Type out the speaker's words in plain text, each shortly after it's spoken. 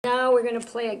Now we're going to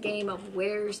play a game of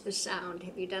Where's the Sound.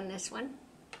 Have you done this one?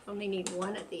 Only need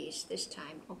one of these this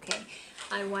time, okay?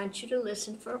 I want you to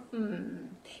listen for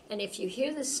And if you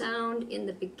hear the sound in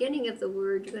the beginning of the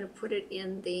word, you're going to put it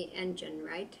in the engine,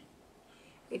 right?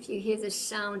 If you hear the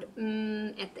sound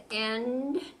at the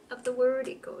end of the word,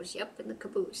 it goes, yep, in the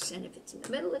caboose. And if it's in the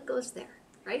middle, it goes there,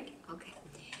 right? Okay.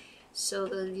 So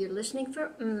you're listening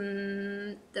for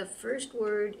The first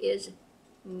word is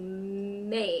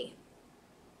may.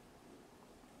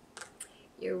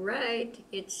 You're right,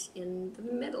 it's in the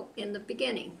middle, in the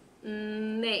beginning.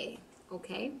 May,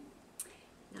 okay?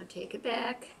 Now take it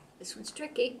back. This one's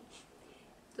tricky.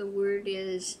 The word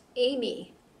is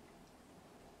Amy.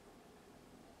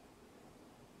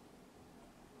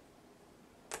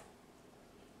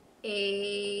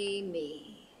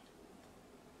 Amy.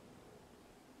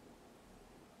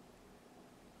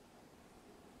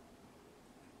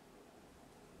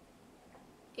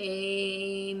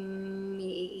 Amy.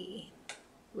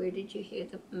 Where did you hear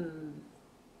the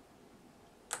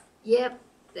Yep,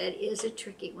 that is a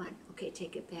tricky one. Okay,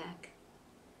 take it back.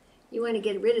 You want to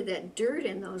get rid of that dirt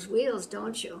in those wheels,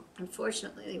 don't you?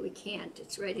 Unfortunately, we can't.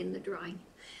 It's right in the drawing.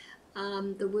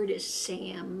 The word is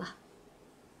Sam.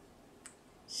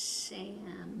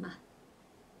 Sam.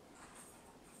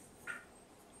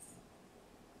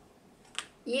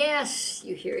 Yes,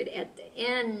 you hear it at the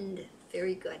end.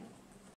 Very good.